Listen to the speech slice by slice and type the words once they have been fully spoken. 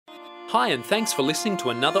Hi, and thanks for listening to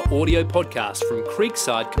another audio podcast from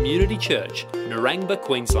Creekside Community Church, Narangba,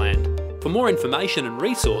 Queensland. For more information and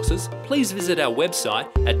resources, please visit our website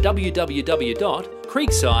at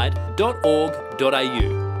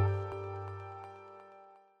www.creekside.org.au.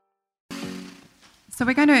 So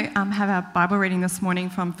we're going to have our Bible reading this morning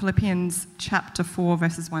from Philippians chapter 4,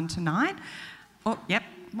 verses 1 to 9. Oh, yep,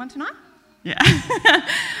 1 to 9? Yeah.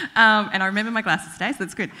 And I remember my glasses today, so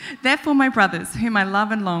that's good. Therefore, my brothers, whom I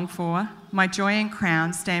love and long for, my joy and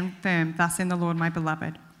crown, stand firm thus in the Lord, my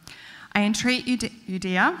beloved. I entreat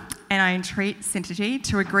Euodia and I entreat Syntyche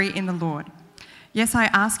to agree in the Lord. Yes, I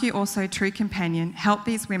ask you also, true companion, help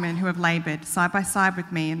these women who have laboured side by side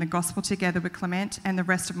with me in the gospel together with Clement and the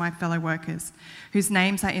rest of my fellow workers, whose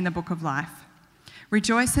names are in the book of life.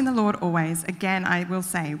 Rejoice in the Lord always. Again, I will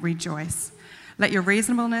say, rejoice. Let your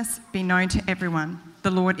reasonableness be known to everyone. The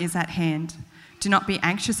Lord is at hand. Do not be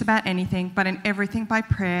anxious about anything, but in everything by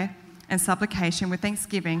prayer and supplication with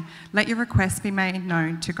thanksgiving, let your requests be made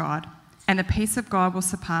known to God. And the peace of God will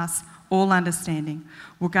surpass all understanding,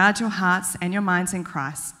 will guard your hearts and your minds in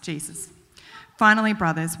Christ Jesus. Finally,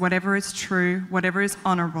 brothers, whatever is true, whatever is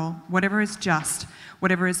honourable, whatever is just,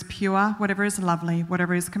 whatever is pure, whatever is lovely,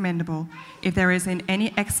 whatever is commendable, if there is in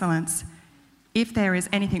any excellence, if there is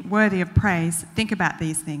anything worthy of praise, think about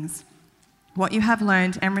these things. What you have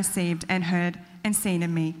learned and received and heard and seen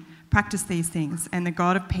in me, practice these things, and the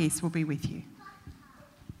God of peace will be with you.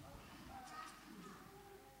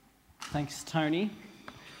 Thanks, Tony.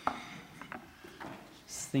 Is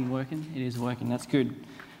this thing working? It is working. That's good.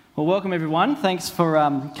 Well, welcome everyone. Thanks for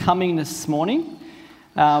coming this morning.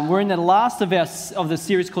 We're in the last of the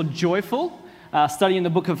series called Joyful, studying the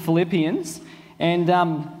book of Philippians, and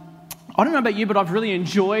I don't know about you, but I've really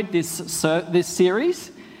enjoyed this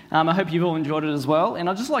series. I hope you've all enjoyed it as well. And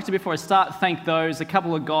I'd just like to, before I start, thank a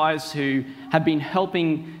couple of guys who have been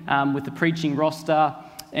helping with the preaching roster.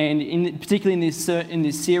 And particularly in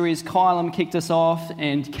this series, Kylam kicked us off,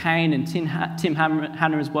 and Kane and Tim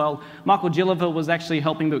Hanna as well. Michael Gilliver was actually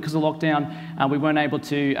helping, but because of lockdown, we weren't able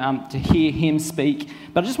to hear him speak.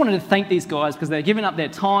 But I just wanted to thank these guys because they're giving up their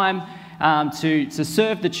time to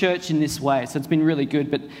serve the church in this way. So it's been really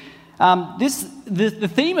good. But the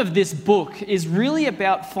theme of this book is really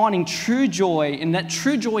about finding true joy, and that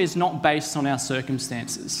true joy is not based on our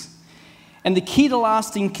circumstances. And the key to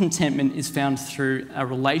lasting contentment is found through a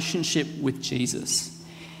relationship with Jesus.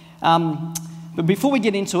 But before we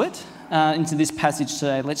get into it, into this passage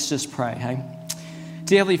today, let's just pray, hey?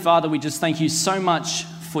 Dear Heavenly Father, we just thank you so much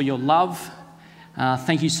for your love.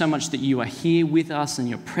 Thank you so much that you are here with us and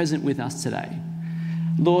you're present with us today.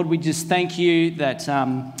 Lord, we just thank you that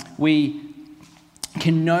we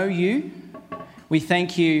can know you. We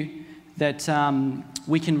thank you that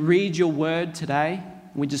we can read your word today.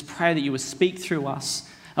 We just pray that you would speak through us,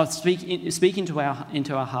 speak into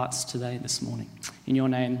our hearts today, this morning. In your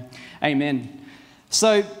name, amen.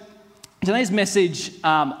 So today's message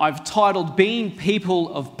I've titled Being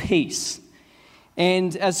People of Peace.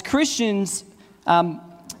 And as Christians,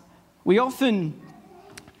 we often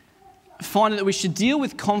find that we should deal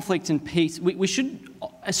with conflict and peace. We should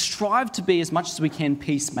strive to be, as much as we can,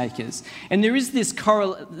 peacemakers. And there is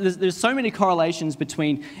there's so many correlations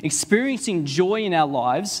between experiencing joy in our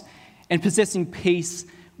lives and possessing peace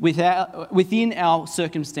within our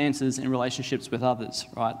circumstances and relationships with others,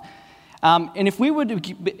 right? And if we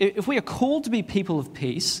are called to be people of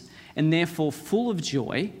peace and therefore full of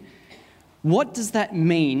joy, what does that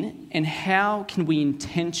mean, and how can we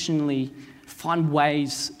intentionally find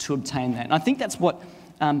ways to obtain that? And I think that's what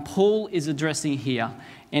Paul is addressing here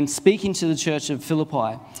and speaking to the church of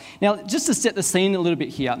Philippi. Now, just to set the scene a little bit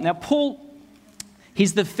here. Now, Paul,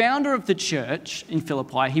 he's the founder of the church in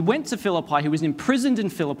Philippi. He went to Philippi. He was imprisoned in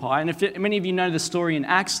Philippi. And if many of you know the story in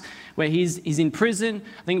Acts where he's in prison,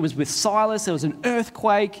 I think it was with Silas, there was an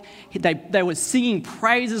earthquake. They were singing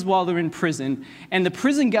praises while they were in prison. And the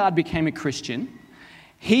prison guard became a Christian.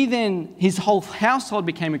 His whole household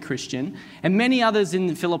became a Christian, and many others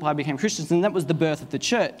in Philippi became Christians, and that was the birth of the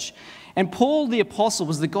church. And Paul the apostle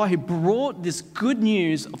was the guy who brought this good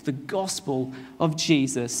news of the gospel of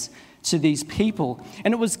Jesus to these people.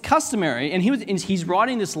 And it was customary, and he's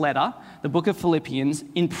writing this letter, the book of Philippians,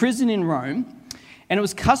 in prison in Rome, and it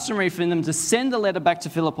was customary for them to send the letter back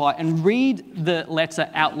to Philippi and read the letter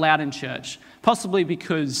out loud in church, possibly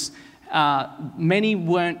because many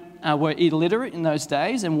were illiterate in those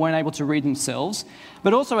days and weren't able to read themselves.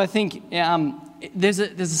 But also I think there's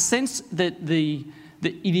a sense that the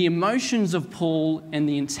emotions of Paul and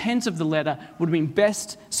the intent of the letter would have been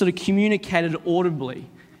best sort of communicated audibly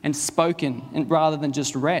and spoken rather than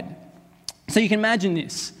just read. So you can imagine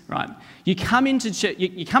this, right? You come into church,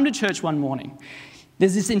 you come to church one morning.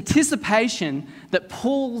 There's this anticipation that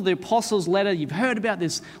Paul, the apostle's letter, you've heard about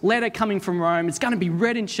this letter coming from Rome, it's going to be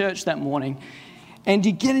read in church that morning. And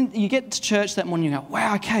you get to church that morning, you go,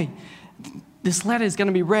 wow, okay, this letter is going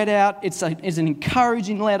to be read out. It's an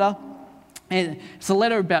encouraging letter. And it's a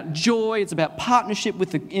letter about joy. It's about partnership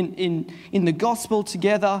with in the gospel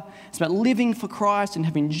together. It's about living for Christ and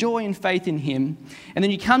having joy and faith in Him. And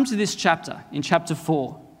then you come to this chapter, in chapter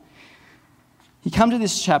 4. You come to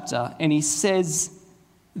this chapter and he says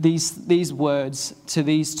these words to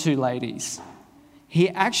these two ladies. He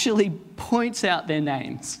actually points out their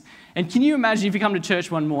names. And can you imagine if you come to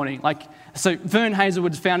church one morning, so Vern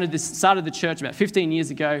Hazelwood started the church about 15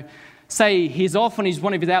 years ago. Say he's off on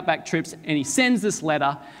one of his outback trips and he sends this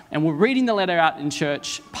letter and we're reading the letter out in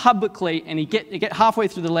church publicly and you get halfway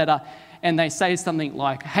through the letter and they say something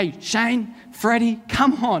like, hey, Shane, Freddie,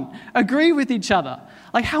 come on, agree with each other.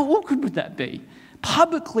 Like, how awkward would that be?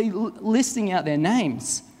 Publicly listing out their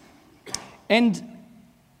names. And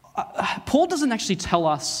Paul doesn't actually tell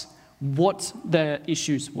us what the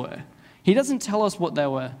issues were. He doesn't tell us what they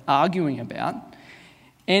were arguing about.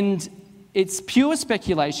 And it's pure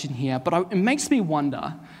speculation here, but it makes me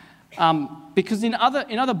wonder, because in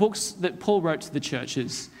other books that Paul wrote to the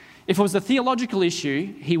churches, if it was a theological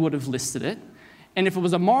issue, he would have listed it. And if it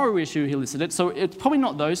was a moral issue, he listed it. So it's probably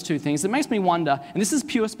not those two things. It makes me wonder, and this is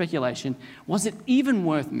pure speculation, was it even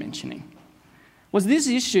worth mentioning? Was this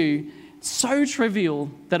issue so trivial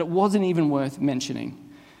that it wasn't even worth mentioning?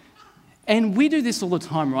 And we do this all the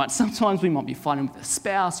time, right? Sometimes we might be fighting with a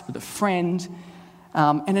spouse, with a friend,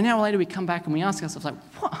 and an hour later we come back and we ask ourselves,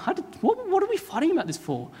 what are we fighting about this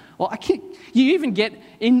for? Well, you even get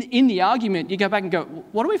in the argument, you go back and go,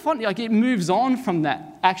 what are we fighting? Like, it moves on from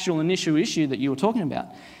that actual initial issue that you were talking about.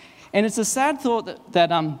 And it's a sad thought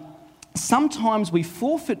that sometimes we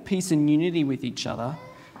forfeit peace and unity with each other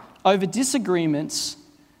over disagreements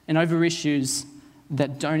and over issues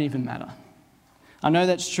that don't even matter. I know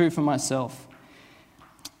that's true for myself.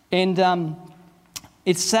 And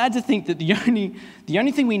it's sad to think that the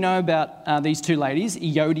only thing we know about these two ladies,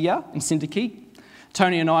 Euodia and Syntyche,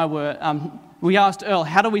 Tony and I we asked Earl,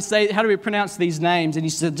 how do we pronounce these names? And he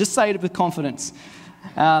said, just say it with confidence.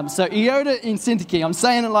 So Euodia and Syntyche, I'm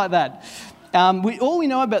saying it like that. All we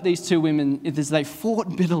know about these two women is they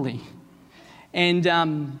fought bitterly.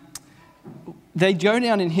 And they go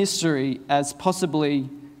down in history as possibly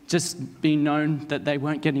just being known that they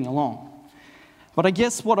weren't getting along. But I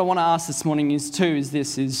guess what I want to ask this morning is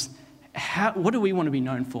what do we want to be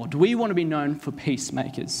known for? Do we want to be known for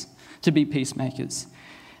peacemakers, to be peacemakers?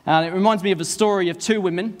 It reminds me of a story of two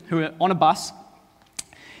women who were on a bus,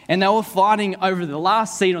 and they were fighting over the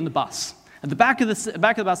last seat on the bus. At the back of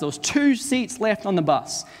the bus, there was 2 seats left on the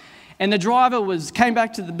bus. And the driver came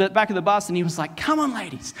back to the back of the bus and he was like, come on,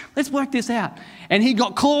 ladies, let's work this out. And he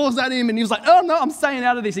got claws at him and he was like, oh no, I'm staying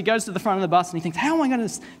out of this. He goes to the front of the bus and he thinks, how am I going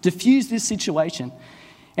to diffuse this situation?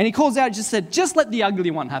 And he calls out and just said, just let the ugly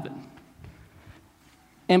one have it.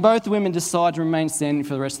 And both women decide to remain standing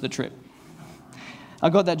for the rest of the trip. I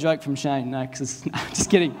got that joke from Shane. No, just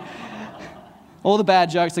kidding. All the bad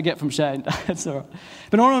jokes I get from Shane. That's all right.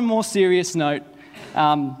 But on a more serious note,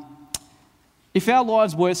 if our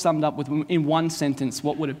lives were summed up in one sentence,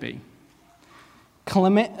 what would it be?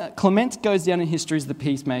 Clement goes down in history as the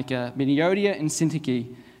peacemaker, but Euodia and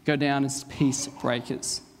Syntyche go down as peace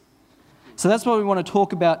breakers. So that's what we want to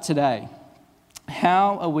talk about today.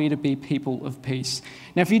 How are we to be people of peace?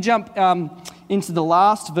 Now, if you jump into the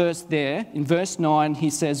last verse there, in verse 9, he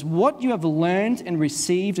says, what you have learned and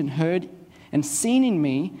received and heard and seen in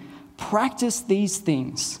me, practice these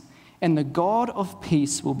things, and the God of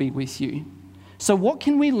peace will be with you. So what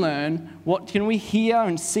can we learn, what can we hear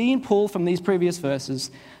and see and pull from these previous verses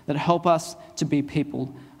that help us to be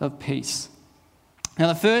people of peace? Now,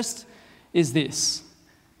 the first is this: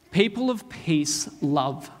 people of peace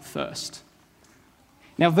love first.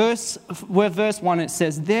 Now, verse 1, it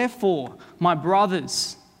says, therefore, my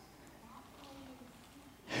brothers,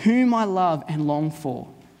 whom I love and long for,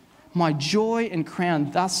 my joy and crown,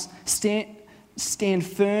 thus stand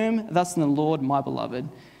firm thus in the Lord, my beloved.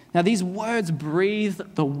 Now, these words breathe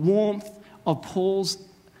the warmth of Paul's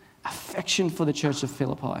affection for the church of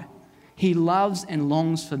Philippi. He loves and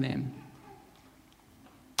longs for them.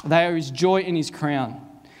 They are his joy and his crown.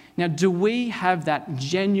 Now, do we have that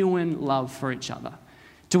genuine love for each other?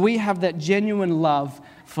 Do we have that genuine love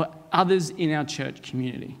for others in our church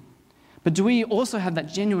community? But do we also have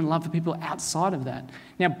that genuine love for people outside of that?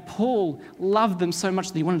 Now, Paul loved them so much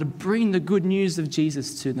that he wanted to bring the good news of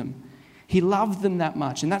Jesus to them. He loved them that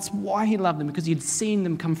much, and that's why he loved them, because he had seen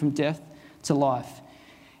them come from death to life.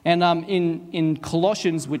 And in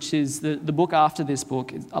Colossians, which is the book after this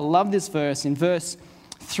book, I love this verse. In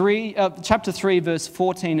chapter 3, verse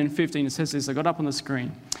 14 and 15, it says this. I got up on the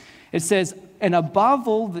screen. It says, "And above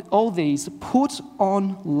all these, put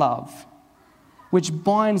on love, which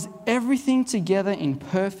binds everything together in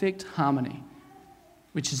perfect harmony,"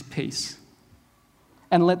 which is peace.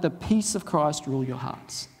 "And let the peace of Christ rule your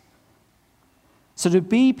hearts." So to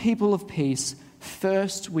be people of peace,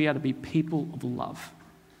 first we are to be people of love.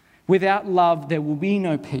 Without love, there will be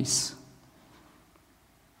no peace.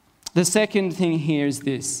 The second thing here is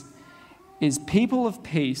this, is people of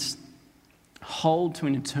peace hold to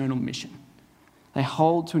an eternal mission. They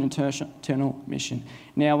hold to an eternal mission.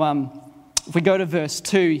 Now, if we go to verse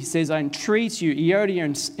 2, he says, "I entreat you, Euodia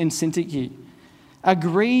and Syntyche,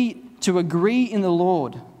 agree in the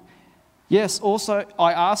Lord. Yes, also,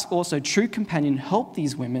 I ask also, true companion, help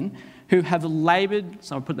these women who have labored,"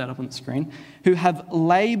 so I'll put that up on the screen, "who have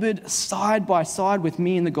labored side by side with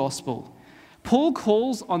me in the gospel." Paul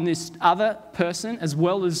calls on this other person, as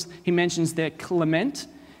well as he mentions their Clement.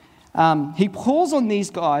 He calls on these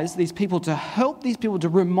guys, these people, to help these people, to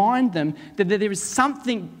remind them that there is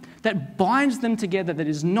something that binds them together,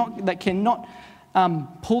 that cannot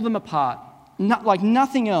pull them apart. Like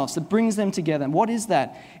nothing else that brings them together. And what is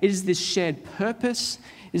that? It is this shared purpose,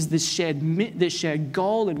 is this shared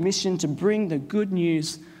goal and mission to bring the good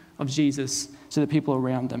news of Jesus to the people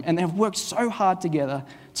around them. And they've worked so hard together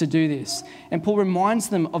to do this. And Paul reminds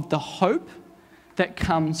them of the hope that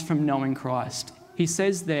comes from knowing Christ. He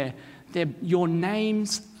says there, your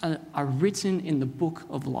names are written in the book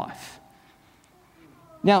of life.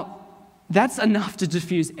 Now, that's enough to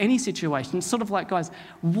diffuse any situation. It's sort of like, guys,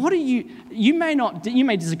 you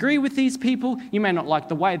may disagree with these people, you may not like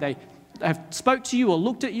the way they have spoke to you or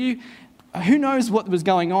looked at you, who knows what was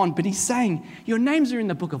going on, but he's saying, your names are in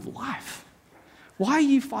the book of life. Why are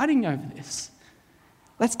you fighting over this?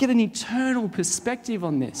 Let's get an eternal perspective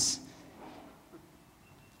on this.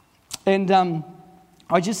 And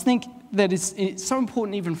I just think that it's so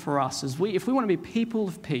important even for us, if we want to be people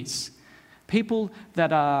of peace, people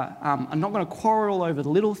that are not going to quarrel over the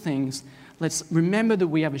little things. Let's remember that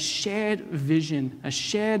we have a shared vision, a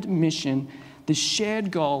shared mission, the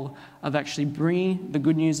shared goal of actually bringing the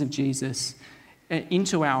good news of Jesus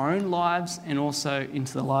into our own lives and also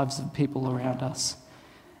into the lives of people around us.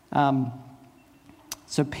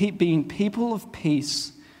 So being people of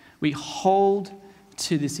peace, we hold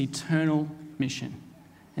to this eternal mission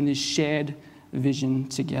and this shared vision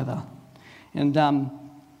together. And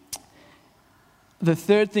the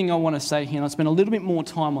third thing I want to say here, and I'll spend a little bit more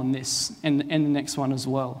time on this and the next one as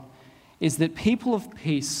well, is that people of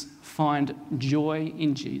peace find joy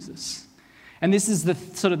in Jesus. And this is the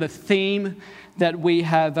sort of the theme that we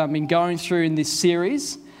have been going through in this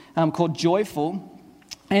series called Joyful.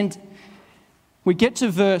 And we get to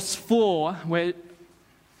verse 4 where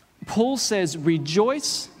Paul says,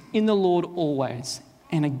 "Rejoice in the Lord always.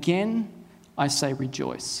 And again, I say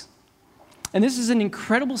rejoice." And this is an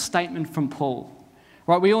incredible statement from Paul.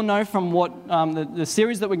 Right? We all know from what the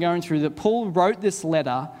series that we're going through that Paul wrote this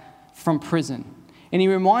letter from prison. And he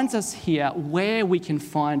reminds us here where we can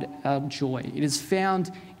find our joy. It is found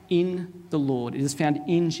in the Lord. It is found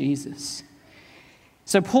in Jesus.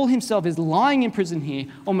 So Paul himself is lying in prison here,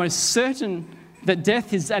 almost certain that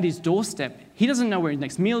death is at his doorstep. He doesn't know where his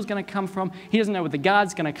next meal is going to come from. He doesn't know where the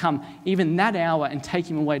guard's going to come even that hour and take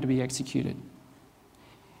him away to be executed.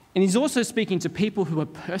 And he's also speaking to people who are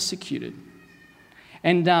persecuted.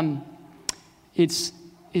 And it's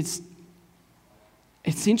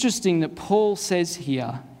interesting that Paul says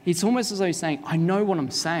here, it's almost as though he's saying, I know what I'm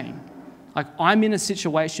saying. Like, I'm in a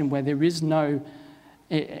situation where there is no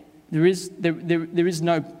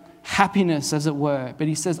happiness, as it were. But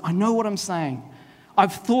he says, I know what I'm saying.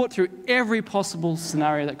 I've thought through every possible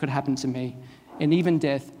scenario that could happen to me, and even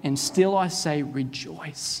death, and still I say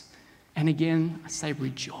rejoice. And again, I say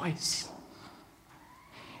rejoice.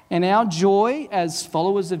 And our joy as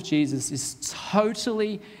followers of Jesus is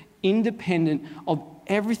totally independent of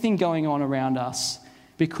everything going on around us,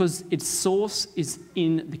 because its source is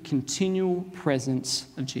in the continual presence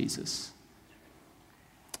of Jesus.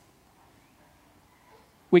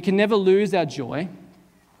 We can never lose our joy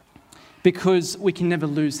because we can never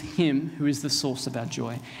lose Him who is the source of our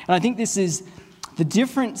joy. And I think this is the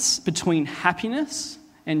difference between happiness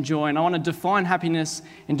and joy. And I want to define happiness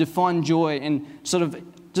and define joy and sort of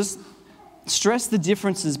just stress the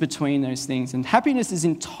differences between those things. And happiness is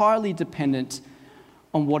entirely dependent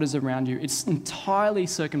on what is around you. It's entirely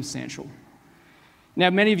circumstantial. Now,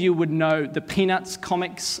 many of you would know the Peanuts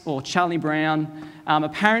comics or Charlie Brown.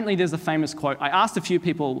 Apparently, there's a famous quote. I asked a few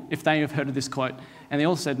people if they have heard of this quote, and they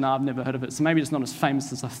all said, no, I've never heard of it. So maybe it's not as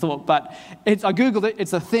famous as I thought. But I Googled it.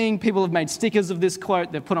 It's a thing. People have made stickers of this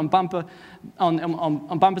quote. They've put on bumper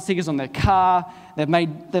stickers on their car. They've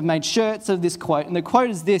made shirts of this quote. And the quote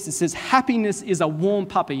is this. It says, happiness is a warm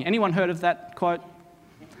puppy. Anyone heard of that quote?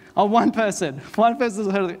 Oh, one person. One person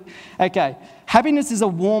has heard of it. Okay. Happiness is a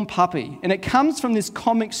warm puppy. And it comes from this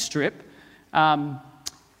comic strip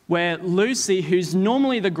where Lucy, who's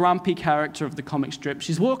normally the grumpy character of the comic strip,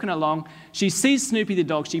 she's walking along, she sees Snoopy the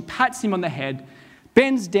dog, she pats him on the head,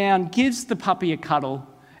 bends down, gives the puppy a cuddle,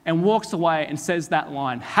 and walks away and says that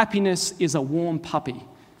line, happiness is a warm puppy.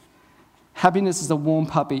 Happiness is a warm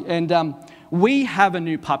puppy. And we have a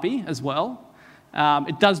new puppy as well.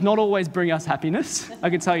 It does not always bring us happiness, I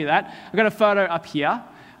can tell you that. I've got a photo up here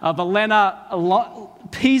of Elena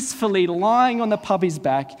peacefully lying on the puppy's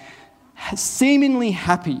back, seemingly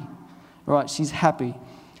happy. Right, she's happy.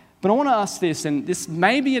 But I want to ask this, and this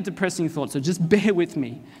may be a depressing thought, so just bear with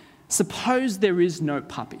me. Suppose there is no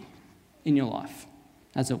puppy in your life,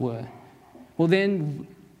 as it were. Well then,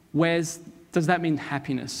 does that mean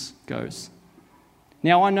happiness goes?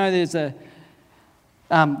 Now I know there's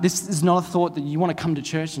this is not a thought that you want to come to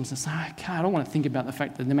church and say, okay, I don't want to think about the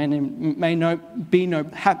fact that there may be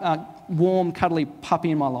no warm, cuddly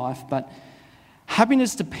puppy in my life, but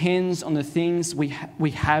happiness depends on the things we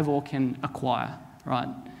have or can acquire, right?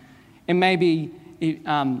 It may be it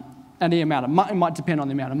might depend on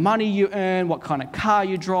the amount of money you earn, what kind of car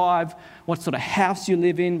you drive, what sort of house you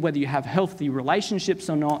live in, whether you have healthy relationships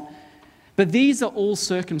or not. But these are all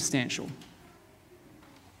circumstantial.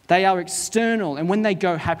 They are external, and when they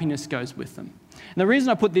go, happiness goes with them. And the reason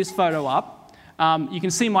I put this photo up, you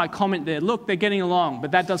can see my comment there. Look, they're getting along,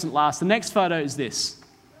 but that doesn't last. The next photo is this.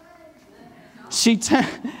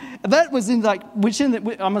 That was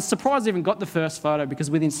I'm surprised I even got the first photo,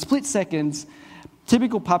 because within split seconds,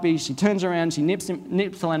 typical puppy, she turns around, she nips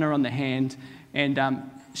Elena on the hand, and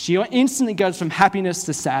she instantly goes from happiness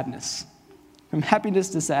to sadness. From happiness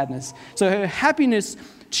to sadness. So her happiness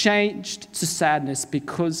changed to sadness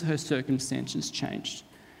because her circumstances changed.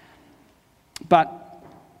 But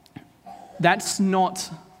that's not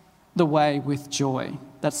the way with joy.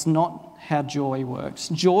 That's not how joy works.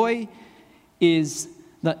 Joy is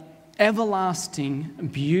the everlasting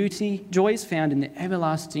beauty. Joy is found in the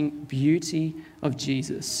everlasting beauty of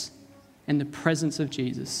Jesus and the presence of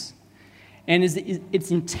Jesus. And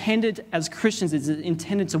it's intended, as Christians, it's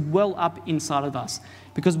intended to well up inside of us,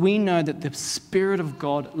 because we know that the Spirit of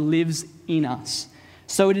God lives in us.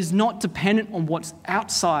 So it is not dependent on what's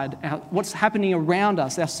outside, what's happening around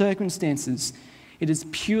us, our circumstances. It is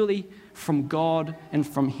purely from God and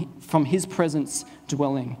from His presence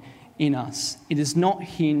dwelling in us. It does not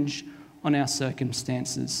hinge on our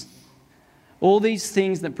circumstances. All these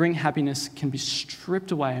things that bring happiness can be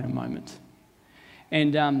stripped away in a moment.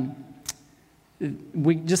 And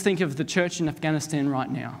we just think of the church in Afghanistan right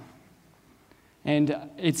now. And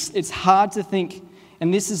it's hard to think,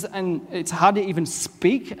 and it's hard to even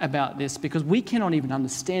speak about this, because we cannot even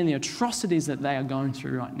understand the atrocities that they are going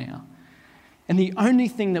through right now. And the only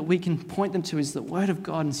thing that we can point them to is the Word of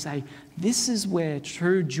God and say, this is where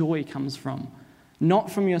true joy comes from, not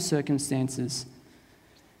from your circumstances.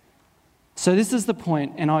 So this is the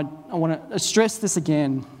point, and I want to stress this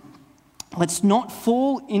again. Let's not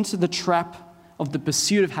fall into the trap of the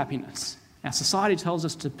pursuit of happiness. Our society tells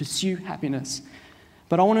us to pursue happiness.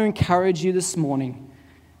 But I want to encourage you this morning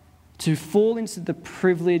to fall into the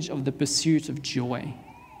privilege of the pursuit of joy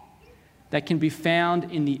that can be found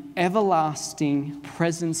in the everlasting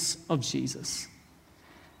presence of Jesus.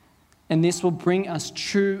 And this will bring us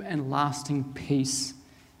true and lasting peace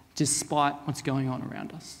despite what's going on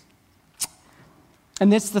around us.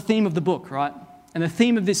 And that's the theme of the book, right? And the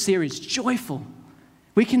theme of this series, joyful.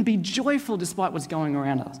 We can be joyful despite what's happening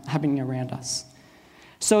around us.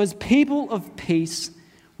 So as people of peace,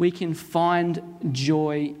 we can find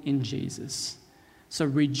joy in Jesus. So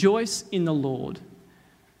rejoice in the Lord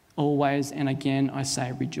always, and again I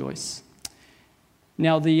say rejoice.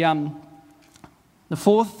 Now the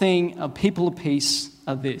fourth thing of people of peace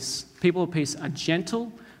are this. People of peace are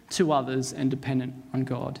gentle to others and dependent on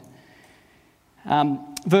God.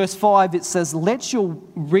 Verse 5, it says, let your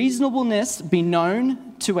reasonableness be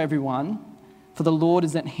known to everyone, for the Lord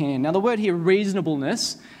is at hand. Now the word here,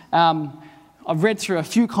 reasonableness, I've read through a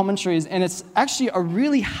few commentaries, and it's actually a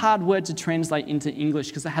really hard word to translate into English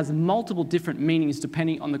because it has multiple different meanings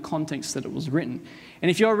depending on the context that it was written.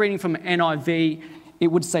 And if you're reading from NIV, it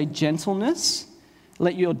would say gentleness.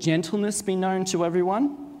 Let your gentleness be known to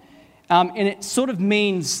everyone. And it sort of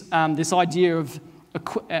means this idea of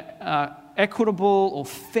equitable or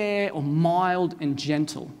fair or mild and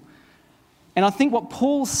gentle. And I think what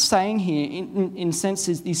Paul's saying here, in sense,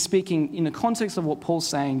 is he's speaking in the context of what Paul's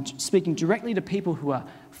saying, speaking directly to people who are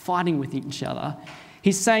fighting with each other.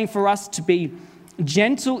 He's saying for us to be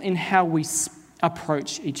gentle in how we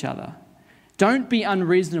approach each other. Don't be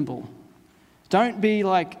unreasonable. Don't be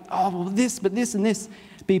like, oh, well, this, but this and this.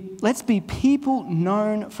 Let's be people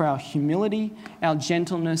known for our humility, our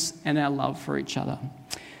gentleness, and our love for each other.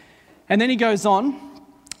 And then he goes on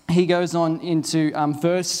into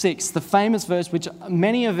verse 6, the famous verse which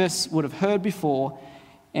many of us would have heard before,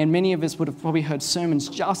 and many of us would have probably heard sermons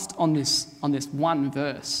just on this one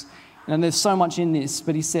verse. And there's so much in this,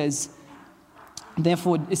 but he says,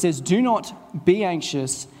 therefore, it says, do not be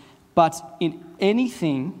anxious, do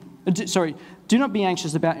not be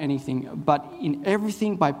anxious about anything, but in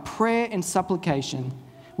everything by prayer and supplication,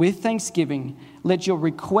 with thanksgiving, let your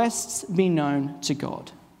requests be known to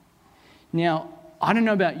God. Now, I don't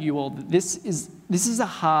know about you all, but this is a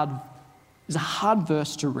hard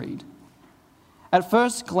verse to read. At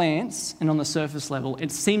first glance, and on the surface level,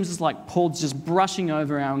 it seems like Paul's just brushing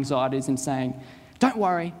over our anxieties and saying, don't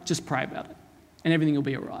worry, just pray about it, and everything will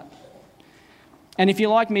be all right. And if you're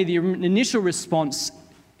like me, the initial response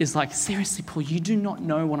is like, seriously, Paul, you do not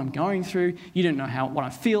know what I'm going through. You don't know what I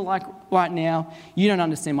feel like right now. You don't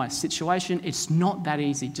understand my situation. It's not that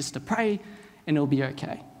easy just to pray and it'll be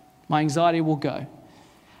okay. My anxiety will go.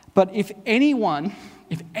 But if anyone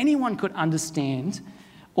could understand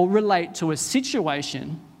or relate to a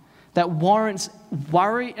situation that warrants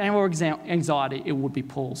worry or anxiety, it would be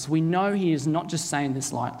Paul. So we know he is not just saying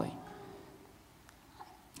this lightly.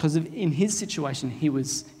 Because in his situation,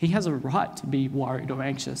 he has a right to be worried or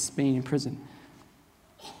anxious being in prison.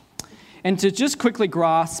 And to just quickly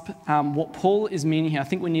grasp what Paul is meaning here, I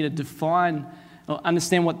think we need to define or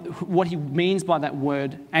understand what he means by that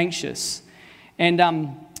word anxious. And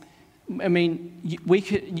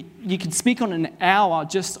you could speak on an hour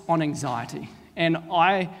just on anxiety. And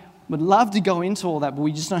I would love to go into all that, but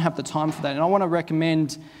we just don't have the time for that. And I want to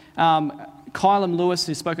recommend Kylam Lewis,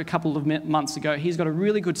 who spoke a couple of months ago. He's got a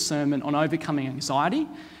really good sermon on overcoming anxiety.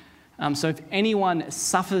 So if anyone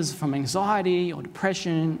suffers from anxiety or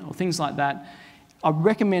depression or things like that, I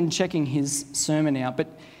recommend checking his sermon out.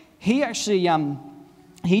 But he actually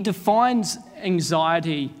he defines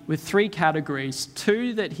anxiety with 3 categories,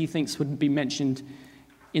 2 that he thinks would be mentioned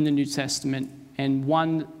in the New Testament, and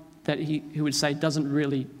 1 that he would say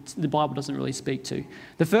the Bible doesn't really speak to.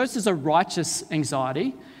 The first is a righteous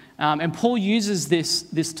anxiety. And Paul uses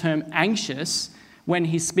this term anxious when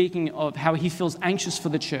he's speaking of how he feels anxious for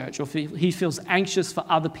the church or he feels anxious for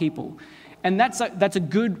other people. And that's a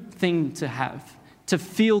good thing to have, to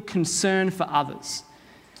feel concern for others.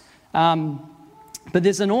 But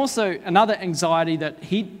there's also another anxiety that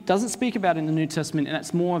he doesn't speak about in the New Testament, and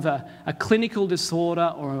that's more of a clinical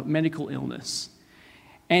disorder or a medical illness.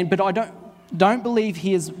 But I don't believe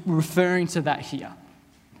he is referring to that here.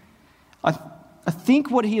 I think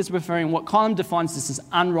what he is referring, what Kylam defines this as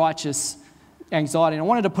unrighteous anxiety. And I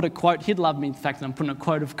wanted to put a quote. He'd love me, in fact, that I'm putting a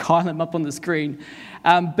quote of Kylam up on the screen.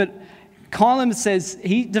 But Kylam says,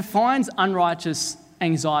 he defines unrighteous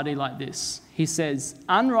anxiety like this. He says,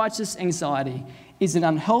 unrighteous anxiety is an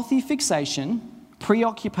unhealthy fixation,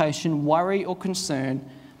 preoccupation, worry or concern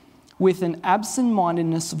with an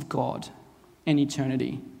absent-mindedness of God and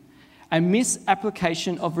eternity, a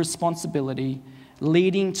misapplication of responsibility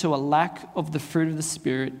leading to a lack of the fruit of the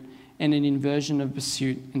Spirit and an inversion of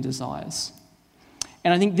pursuit and desires.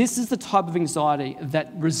 And I think this is the type of anxiety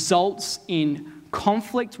that results in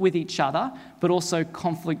conflict with each other, but also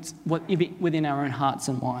conflict within our own hearts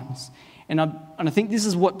and minds. And I think this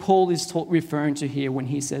is what Paul is referring to here when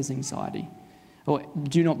he says anxiety, or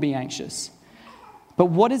do not be anxious. But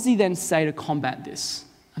what does he then say to combat this?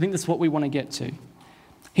 I think that's what we want to get to.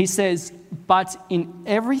 He says, but in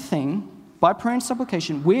everything, by prayer and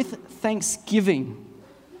supplication, with thanksgiving.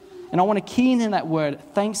 And I want to key in that word,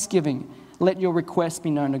 thanksgiving. Let your requests be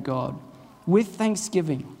known to God. With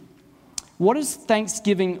thanksgiving. What does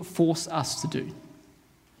thanksgiving force us to do?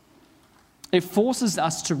 It forces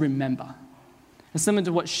us to remember. It's similar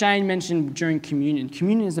to what Shane mentioned during communion.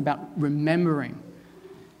 Communion is about remembering.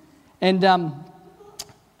 And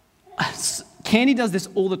Candy does this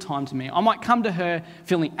all the time to me. I might come to her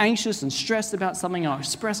feeling anxious and stressed about something, and I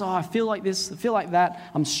express, I feel like this, I feel like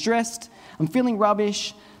that, I'm stressed, I'm feeling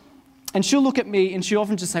rubbish. And she'll look at me and she'll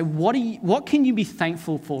often just say, what can you be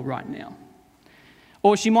thankful for right now?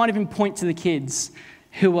 Or she might even point to the kids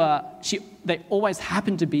they always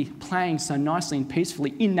happen to be playing so nicely and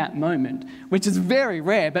peacefully in that moment, which is very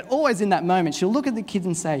rare, but always in that moment, she'll look at the kids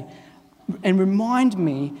and say, and remind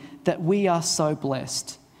me that we are so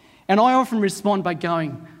blessed. And I often respond by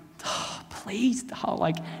going, oh, please,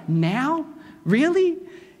 like now? Really?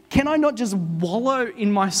 Can I not just wallow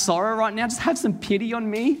in my sorrow right now? Just have some pity on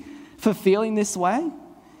me for feeling this way?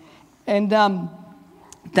 And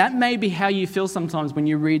that may be how you feel sometimes when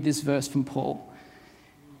you read this verse from Paul.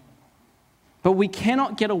 But we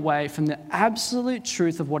cannot get away from the absolute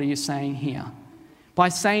truth of what he is saying here. By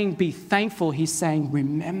saying, be thankful, he's saying,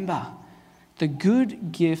 remember the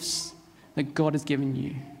good gifts that God has given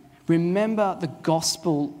you. Remember the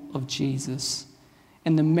gospel of Jesus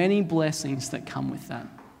and the many blessings that come with that.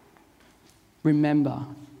 Remember,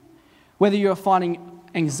 whether you're finding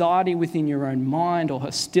anxiety within your own mind or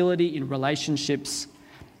hostility in relationships,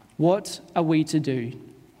 what are we to do?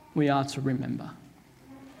 We are to remember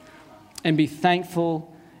and be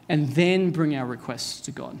thankful and then bring our requests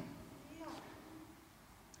to God.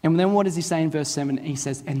 And then what does he say in verse 7? He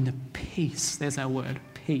says, and the peace, there's our word,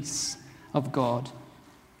 peace of God,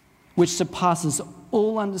 which surpasses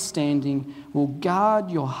all understanding, will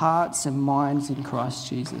guard your hearts and minds in Christ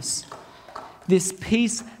Jesus. This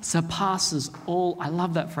peace surpasses all, I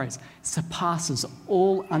love that phrase, surpasses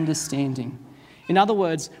all understanding. In other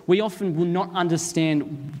words, we often will not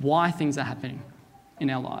understand why things are happening in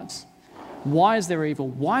our lives. Why is there evil?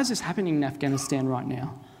 Why is this happening in Afghanistan right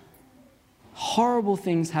now? Horrible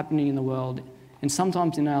things happening in the world and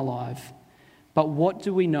sometimes in our life. But what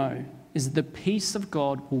do we know is the peace of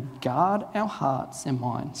God will guard our hearts and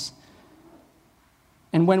minds.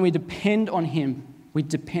 And when we depend on him, we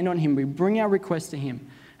bring our requests to him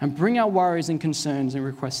and bring our worries and concerns and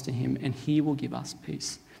requests to him, and he will give us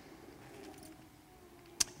peace.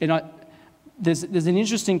 And there's an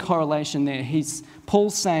interesting correlation there.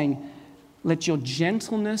 Paul's saying, let your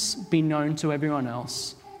gentleness be known to everyone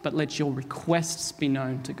else, but let your requests be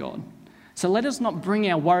known to God. So let us not bring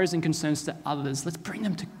our worries and concerns to others. Let's bring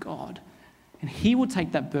them to God, and he will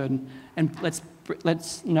take that burden, and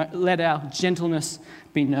let our gentleness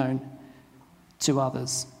be known to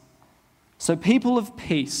others. So people of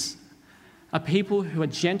peace are people who are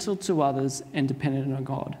gentle to others and dependent on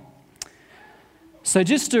God. So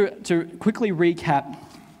just to quickly recap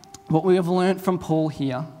what we have learned from Paul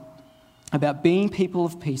here about being people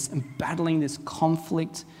of peace and battling this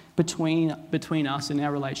conflict between us and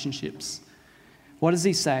our relationships. What does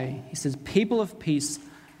he say? He says, people of peace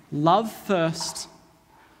love first,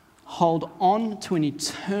 hold on to an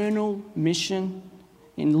eternal mission,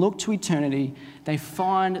 and look to eternity. They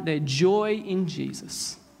find their joy in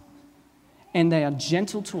Jesus, and they are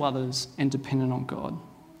gentle to others and dependent on God.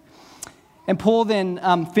 And Paul then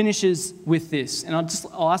finishes with this, and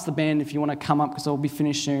I'll ask the band if you want to come up because I'll be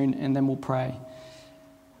finished soon, and then we'll pray.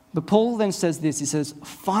 But Paul then says this, he says,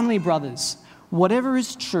 finally, brothers, whatever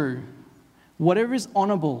is true, whatever is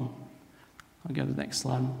honourable, I'll go to the next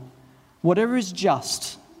slide, whatever is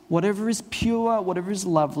just, whatever is pure, whatever is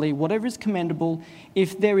lovely, whatever is commendable,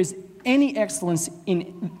 if there is any excellence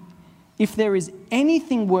if there is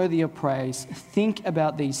anything worthy of praise, think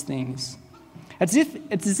about these things. It's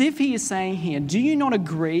as if he is saying here, do you not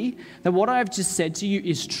agree that what I have just said to you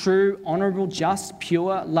is true, honourable, just,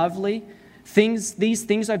 pure, lovely? These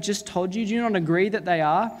things I've just told you, do you not agree that they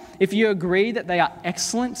are? If you agree that they are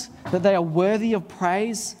excellent, that they are worthy of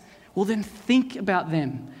praise, well then think about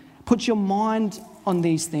them. Put your mind on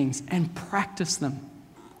these things and practice them.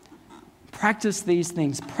 Practice these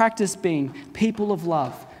things. Practice being people of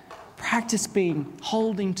love. Practice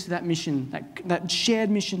holding to that mission, that shared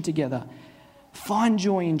mission together. Find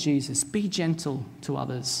joy in Jesus. Be gentle to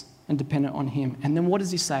others and dependent on him. And then what does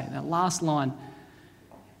he say? That last line,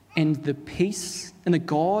 and the peace and the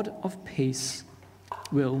God of peace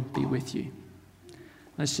will be with you.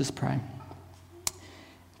 Let's just pray.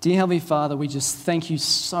 Dear Heavenly Father, we just thank you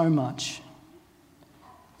so much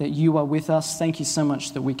that you are with us. Thank you so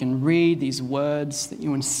much that we can read these words that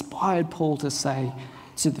you inspired Paul to say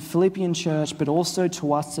to the Philippian church, but also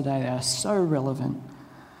to us today. They are so relevant.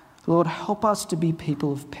 Lord, help us to be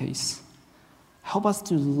people of peace. Help us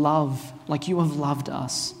to love like you have loved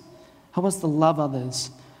us. Help us to love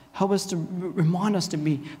others. Help us to remind us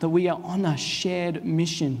that we are on a shared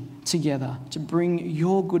mission together to bring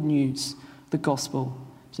your good news, the gospel,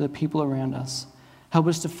 to the people around us. Help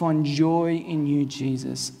us to find joy in you,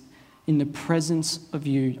 Jesus, in the presence of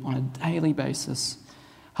you on a daily basis.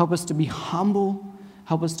 Help us to be humble.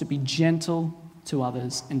 Help us to be gentle to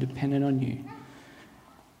others and dependent on you.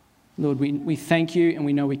 Lord, we thank you, and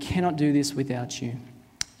we know we cannot do this without you.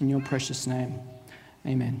 In your precious name,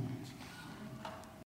 amen.